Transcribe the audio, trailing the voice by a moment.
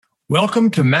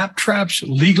Welcome to MAPP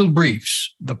Legal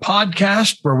Briefs, the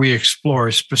podcast where we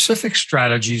explore specific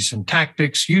strategies and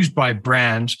tactics used by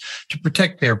brands to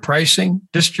protect their pricing,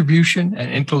 distribution,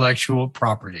 and intellectual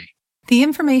property. The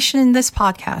information in this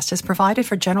podcast is provided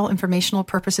for general informational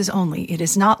purposes only. It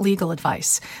is not legal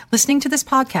advice. Listening to this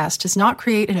podcast does not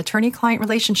create an attorney-client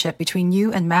relationship between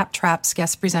you and MAPP's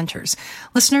guest presenters.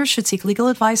 Listeners should seek legal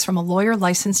advice from a lawyer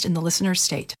licensed in the listener's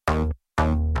state.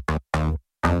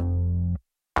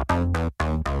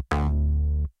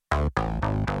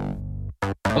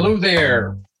 Hello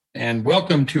there, and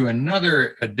welcome to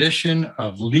another edition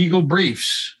of Legal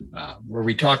Briefs, where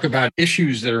we talk about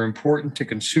issues that are important to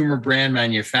consumer brand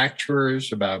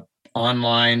manufacturers, about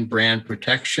online brand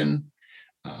protection,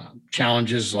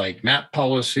 challenges like MAPP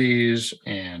policies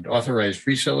and authorized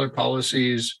reseller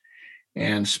policies.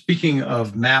 And speaking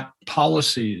of MAPP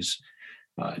policies,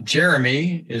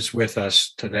 Jeremy is with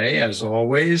us today, as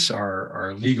always,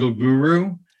 our legal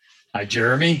guru. Hi,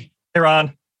 Jeremy. Hey,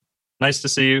 Ron. Nice to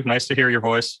see you. Nice to hear your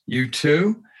voice. You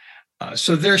too.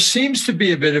 So there seems to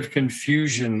be a bit of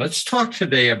confusion. Let's talk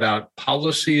today about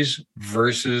policies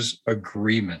versus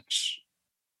agreements.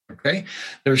 Okay.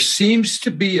 There seems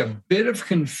to be a bit of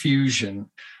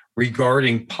confusion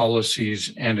regarding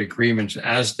policies and agreements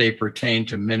as they pertain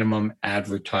to minimum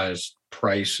advertised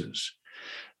prices.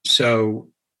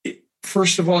 So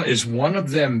first of all, is one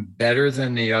of them better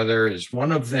than the other? Is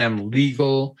one of them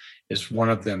legal? Is one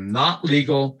of them not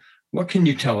legal? What can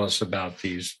you tell us about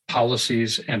these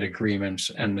policies and agreements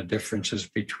and the differences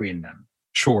between them?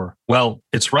 Sure. Well,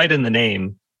 it's right in the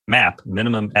name, MAPP,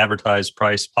 Minimum Advertised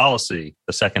Price Policy.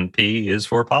 The second P is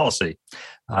for policy.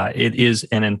 It is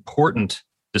an important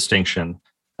distinction,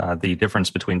 the difference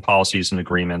between policies and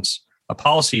agreements. A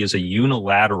policy is a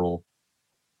unilateral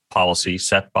policy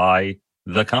set by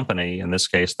the company, in this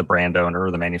case, the brand owner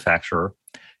or the manufacturer.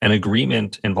 An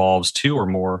agreement involves two or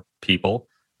more people.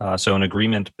 So an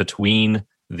agreement between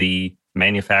the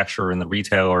manufacturer and the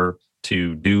retailer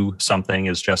to do something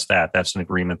is just that. That's an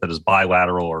agreement that is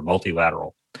bilateral or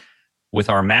multilateral. With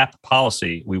our MAPP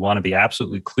policy, we want to be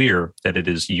absolutely clear that it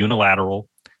is unilateral,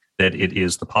 that it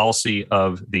is the policy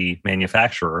of the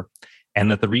manufacturer, and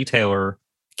that the retailer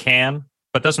can,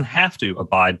 but doesn't have to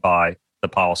abide by the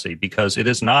policy because it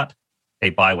is not a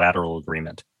bilateral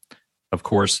agreement. Of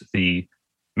course, the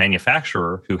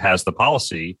manufacturer who has the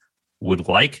policy would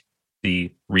like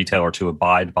the retailer to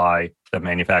abide by the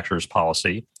manufacturer's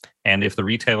policy. And if the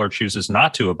retailer chooses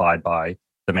not to abide by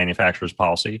the manufacturer's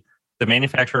policy, the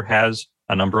manufacturer has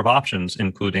a number of options,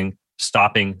 including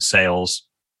stopping sales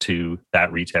to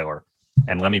that retailer.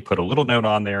 And let me put a little note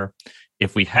on there.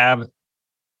 If we have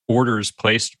orders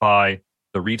placed by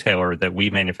the retailer that we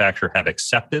manufacturer have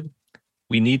accepted,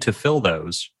 we need to fill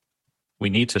those. We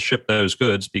need to ship those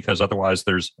goods because otherwise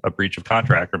there's a breach of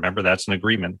contract. Remember, that's an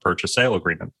agreement, purchase sale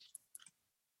agreement.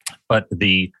 But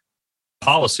the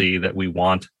policy that we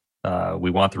want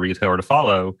the retailer to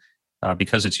follow,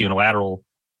 because it's unilateral,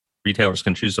 retailers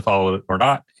can choose to follow it or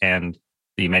not, and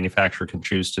the manufacturer can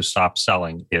choose to stop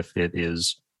selling if it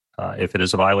is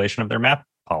a violation of their MAPP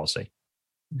policy.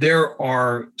 There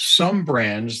are some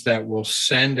brands that will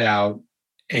send out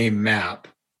a MAPP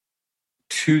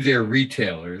to their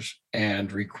retailers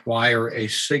and require a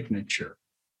signature.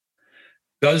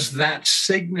 Does that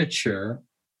signature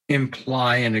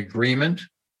imply an agreement?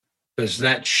 Does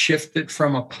that shift it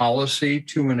from a policy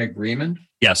to an agreement?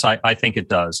 Yes, I think it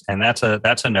does. And that's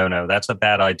a no-no. That's a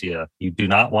bad idea. You do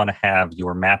not want to have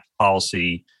your MAPP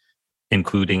policy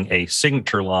including a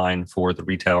signature line for the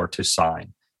retailer to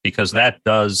sign, because that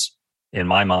does, in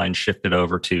my mind, shift it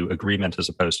over to agreement as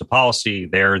opposed to policy.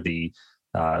 There, the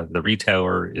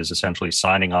retailer is essentially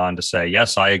signing on to say,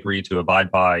 yes, I agree to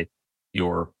abide by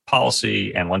your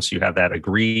policy. And once you have that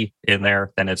agree in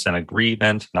there, then it's an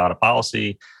agreement, not a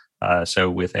policy. So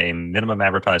with a minimum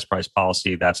advertised price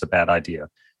policy, that's a bad idea.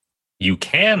 You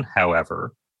can,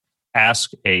 however,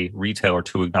 ask a retailer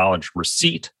to acknowledge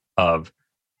receipt of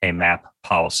a MAPP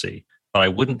policy, but I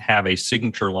wouldn't have a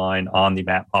signature line on the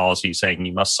MAPP policy saying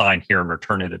you must sign here and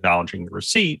return it acknowledging the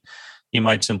receipt. You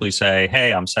might simply say,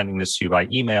 hey, I'm sending this to you by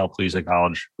email. Please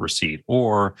acknowledge receipt,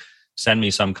 or send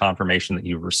me some confirmation that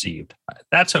you've received.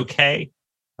 That's okay.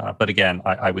 But again,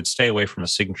 I would stay away from a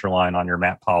signature line on your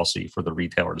MAPP policy for the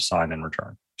retailer to sign and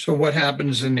return. So what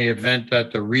happens in the event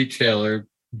that the retailer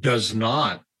does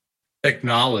not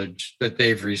acknowledge that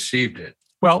they've received it?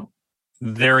 Well,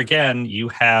 there again, you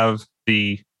have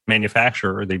the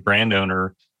manufacturer, the brand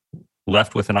owner,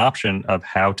 left with an option of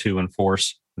how to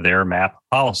enforce their MAPP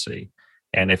policy.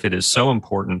 And if it is so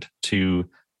important to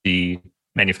the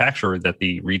manufacturer that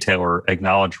the retailer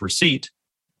acknowledge receipt,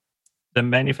 the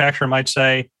manufacturer might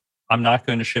say, I'm not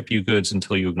going to ship you goods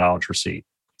until you acknowledge receipt.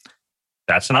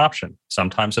 That's an option.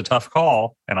 Sometimes a tough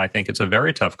call. And I think it's a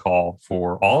very tough call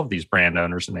for all of these brand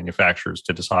owners and manufacturers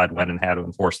to decide when and how to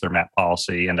enforce their MAPP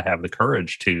policy and to have the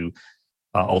courage to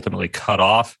ultimately cut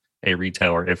off a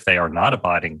retailer if they are not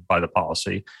abiding by the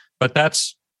policy. But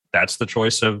that's the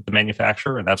choice of the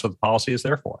manufacturer, and that's what the policy is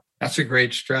there for. That's a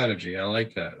great strategy. I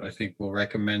like that. I think we'll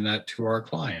recommend that to our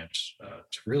clients.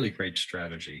 It's a really great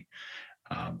strategy.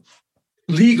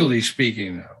 Legally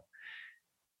speaking, though,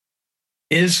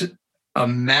 is a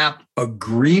MAPP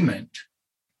agreement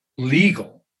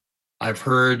legal? I've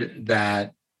heard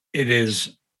that it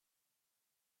is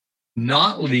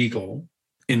not legal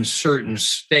in certain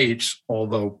states,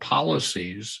 although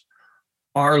policies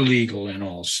are legal in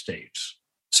all states.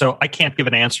 So I can't give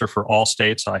an answer for all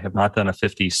states. I have not done a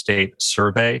 50-state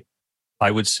survey.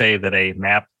 I would say that a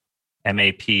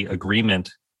MAPP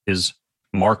agreement is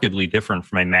markedly different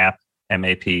from a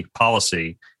MAPP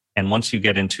policy. And once you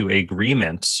get into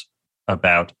agreements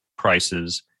about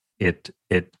prices, it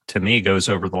to me goes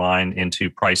over the line into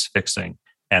price fixing.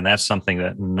 And that's something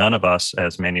that none of us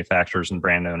as manufacturers and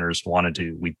brand owners want to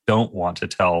do. We don't want to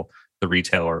tell the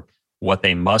retailer what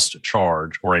they must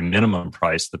charge or a minimum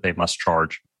price that they must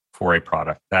charge for a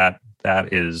product. That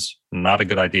is not a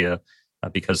good idea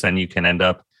because then you can end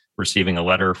up receiving a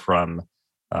letter from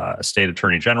a state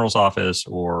attorney general's office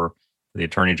or the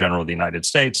attorney general of the United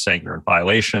States saying you're in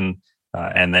violation,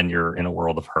 and then you're in a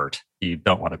world of hurt. You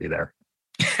don't want to be there.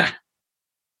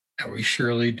 We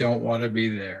surely don't want to be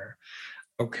there.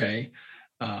 Okay.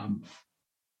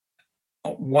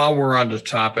 While we're on the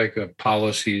topic of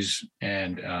policies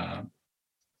and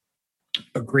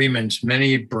agreements,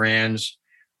 many brands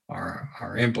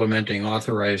are implementing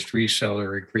authorized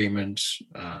reseller agreements.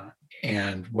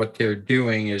 And what they're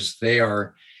doing is they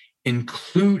are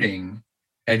including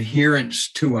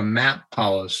adherence to a MAPP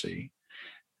policy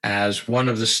as one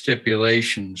of the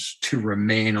stipulations to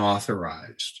remain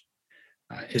authorized.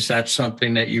 Is that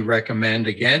something that you recommend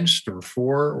against or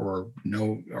for, or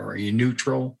no, or are you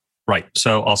neutral? Right.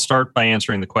 So I'll start by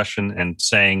answering the question and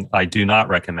saying I do not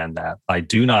recommend that. I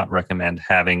do not recommend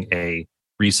having a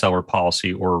reseller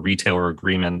policy or a retailer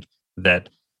agreement that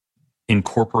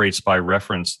incorporates by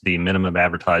reference the minimum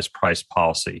advertised price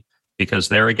policy. Because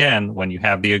there again, when you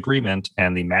have the agreement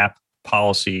and the MAPP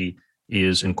policy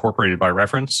is incorporated by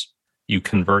reference, you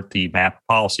convert the MAPP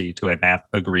policy to a MAPP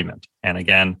agreement. And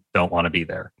again, don't want to be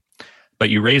there. But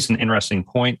you raise an interesting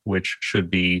point, which should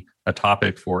be a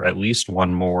topic for at least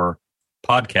one more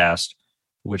podcast,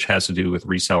 which has to do with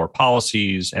reseller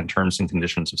policies and terms and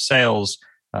conditions of sales.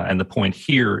 And the point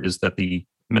here is that the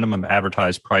minimum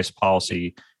advertised price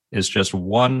policy is just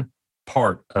one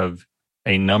part of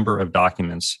a number of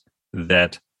documents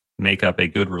that make up a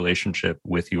good relationship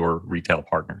with your retail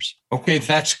partners. Okay,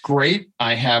 that's great.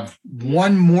 I have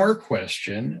one more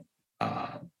question.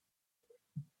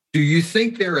 Do you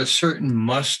think there are certain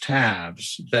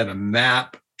must-haves that a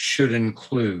MAPP should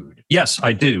include? Yes,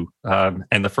 I do.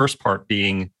 And the first part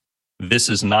being, this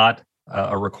is not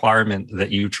a requirement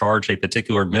that you charge a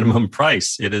particular minimum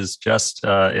price. It is just,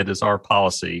 it is our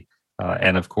policy.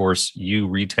 And of course, you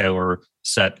retailer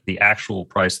set the actual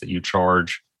price that you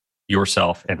charge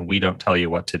yourself, and we don't tell you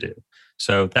what to do.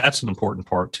 So that's an important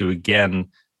part to, again,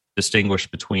 distinguish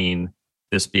between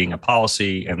this being a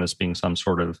policy and this being some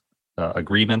sort of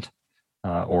agreement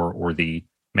or the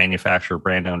manufacturer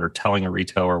brand owner telling a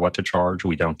retailer what to charge.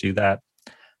 We don't do that.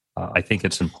 I think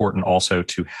it's important also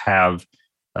to have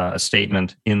a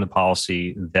statement in the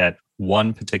policy that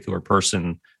one particular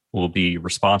person will be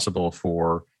responsible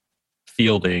for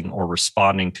fielding or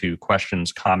responding to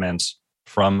questions, comments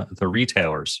from the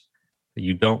retailers.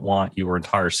 You don't want your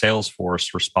entire sales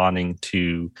force responding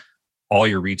to all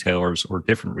your retailers or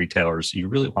different retailers. You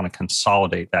really want to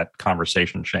consolidate that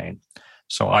conversation chain.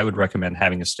 So I would recommend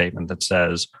having a statement that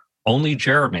says, only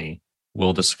Jeremy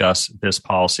will discuss this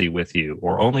policy with you,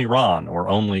 or only Ron, or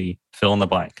only fill in the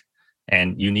blank.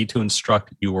 And you need to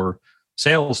instruct your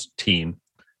sales team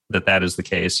that that is the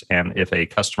case. And if a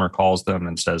customer calls them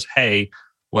and says, hey,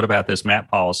 what about this MAPP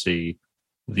policy?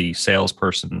 The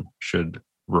salesperson should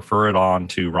refer it on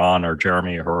to Ron or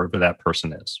Jeremy or whoever that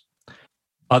person is.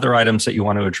 Other items that you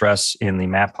want to address in the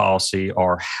MAPP policy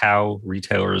are how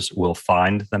retailers will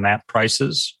find the MAPP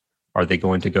prices. Are they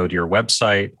going to go to your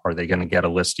website? Are they going to get a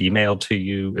list emailed to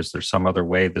you? Is there some other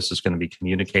way this is going to be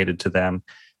communicated to them?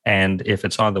 And if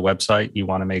it's on the website, you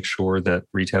want to make sure that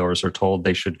retailers are told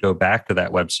they should go back to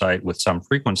that website with some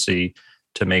frequency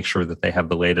to make sure that they have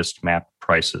the latest MAPP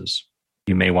prices.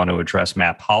 You may want to address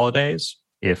MAPP holidays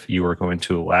if you are going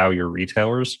to allow your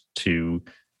retailers to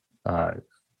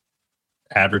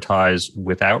advertise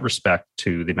without respect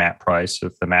to the MAP price.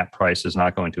 If the MAP price is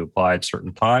not going to apply at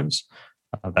certain times,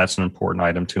 that's an important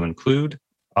item to include.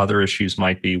 Other issues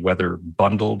might be whether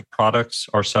bundled products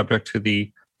are subject to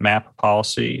the MAP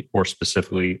policy, or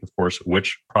specifically, of course,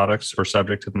 which products are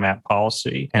subject to the MAP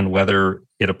policy, and whether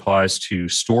it applies to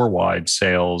store-wide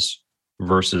sales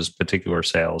versus particular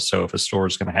sales. So if a store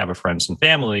is going to have a friends and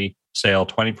family sale,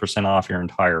 20% off your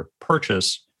entire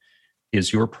purchase,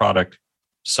 is your product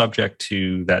subject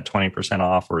to that 20%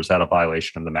 off, or is that a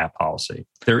violation of the MAP policy?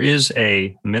 There is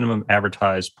a minimum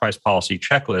advertised price policy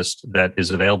checklist that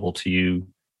is available to you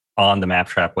on the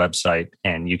MAPTRAP website,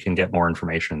 and you can get more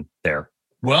information there.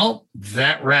 Well,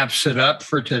 that wraps it up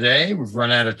for today. We've run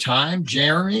out of time.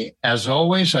 Jeremy, as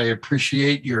always, I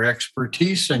appreciate your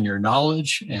expertise and your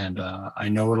knowledge, and I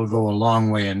know it'll go a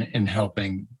long way in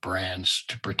helping brands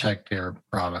to protect their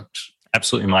products.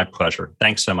 Absolutely, my pleasure.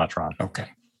 Thanks so much, Ron. Okay,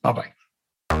 bye-bye.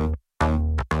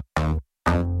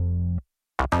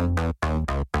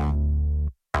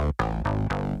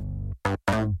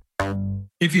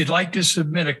 If you'd like to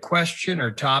submit a question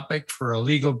or topic for a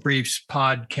Legal Briefs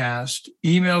podcast,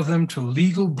 email them to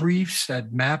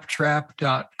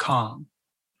legalbriefs@maptrap.com.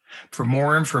 For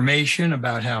more information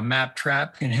about how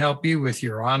MAPTRAP can help you with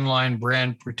your online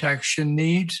brand protection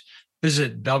needs,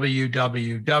 visit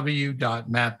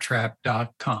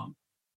www.maptrap.com.